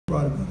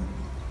right about it.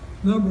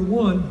 Number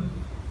one,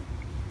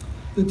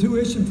 the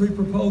tuition-free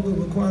proposal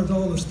requires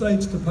all the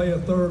states to pay a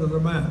third of their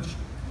match.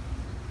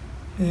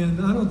 And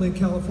I don't think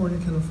California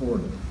can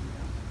afford it.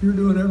 You're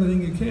doing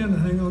everything you can to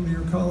hang on to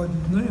your colleges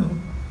now.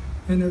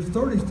 And there's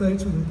 30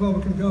 states with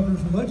Republican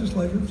governors and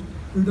legislators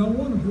who don't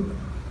want to do it.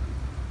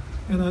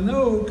 And I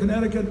know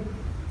Connecticut,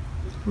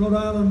 Rhode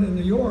Island, and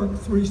New York,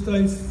 3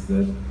 states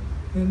that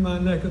in my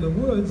neck of the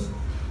woods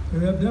who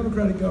have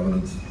Democratic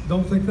governments,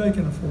 don't think they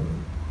can afford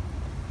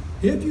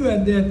it. If you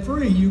had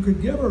debt-free, you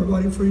could give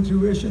everybody free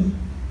tuition,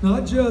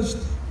 not just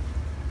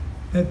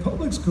at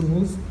public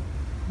schools,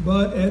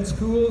 but at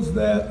schools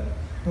that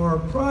are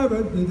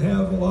private, that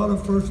have a lot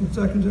of first and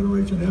second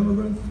generation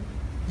immigrants,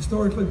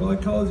 historically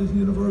black colleges and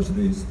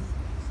universities,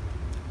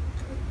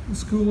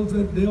 schools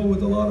that deal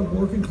with a lot of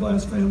working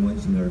class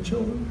families and their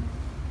children.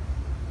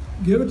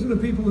 Give it to the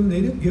people who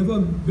need it, give a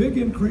big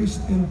increase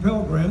in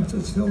Pell Grants,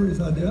 that's Hillary's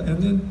idea,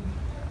 and then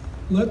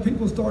let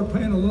people start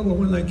paying a little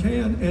when they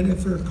can, and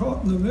if they're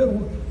caught in the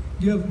middle,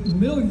 give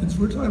millions,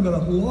 we're talking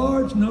about a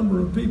large number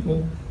of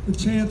people, the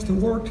chance to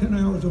work 10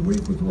 hours a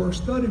week with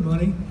work-study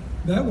money.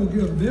 That will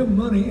give them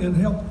money and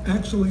help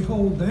actually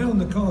hold down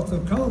the cost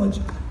of college,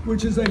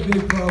 which is a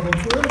big problem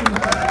for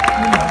everyone.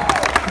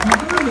 If you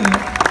do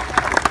that,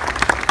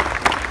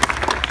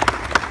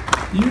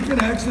 you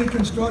can actually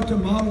construct a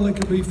model that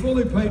could be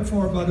fully paid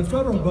for by the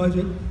federal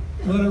budget,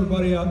 let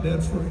everybody out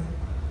debt-free.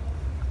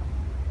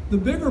 The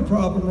bigger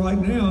problem right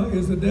now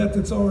is the debt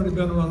that's already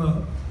been run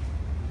up.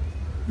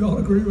 You all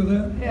agree with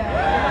that?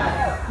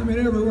 Yeah. I mean,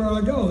 everywhere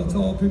I go, that's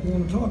all people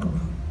want to talk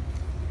about.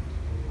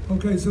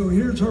 Okay, so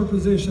here's her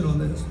position on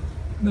this.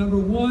 Number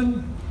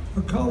one,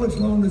 a college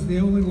loan is the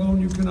only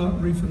loan you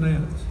cannot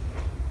refinance.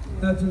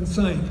 That's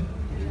insane.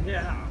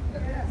 Yeah.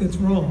 It's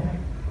wrong.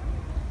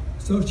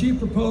 So she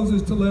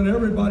proposes to let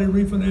everybody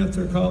refinance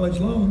their college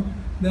loan.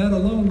 That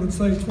alone would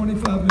save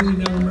 25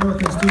 million young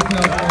Americans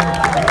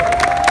 $2,000.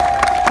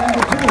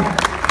 Number two,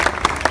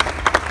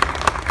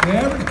 the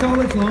average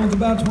college loan is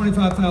about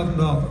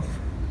 $25,000.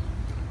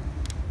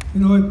 You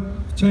know,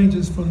 it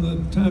changes from the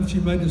time she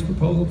made this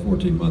proposal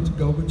 14 months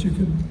ago, but you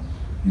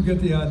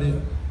get the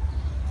idea.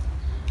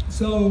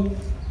 So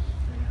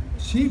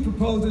she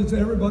proposes that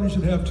everybody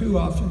should have 2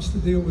 options to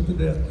deal with the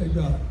debt they've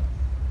got.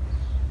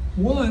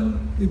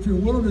 One, if you're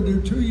willing to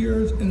do 2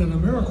 years in an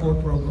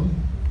AmeriCorps program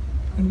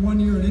and 1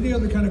 year in any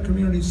other kind of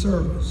community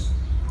service,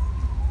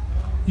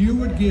 you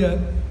would get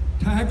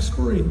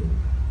tax-free,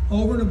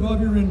 over and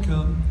above your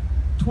income,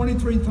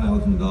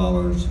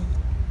 $23,000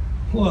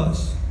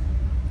 plus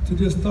to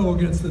just throw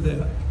against the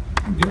debt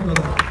and get rid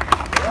of it.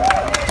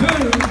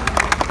 2,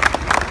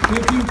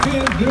 if you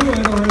can't do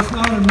it or it's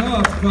not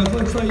enough, because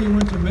let's say you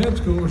went to med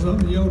school or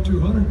something, you owe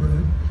 200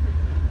 grand,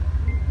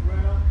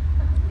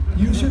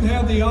 you should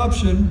have the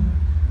option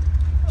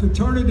to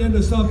turn it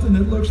into something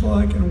that looks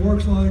like and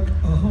works like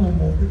a home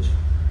mortgage.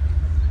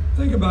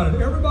 Think about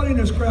it. Everybody in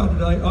this crowd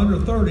today, under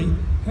 30,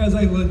 has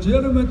a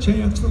legitimate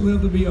chance to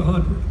live to be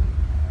 100.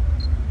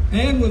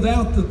 And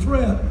without the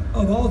threat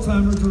of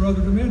Alzheimer's or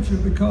other dementia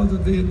because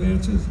of the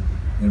advances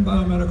in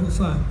biomedical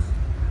science.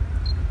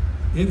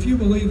 If you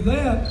believe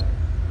that,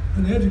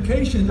 an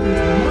education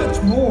is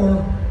much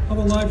more of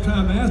a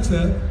lifetime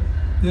asset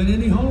than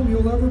any home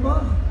you'll ever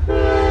buy.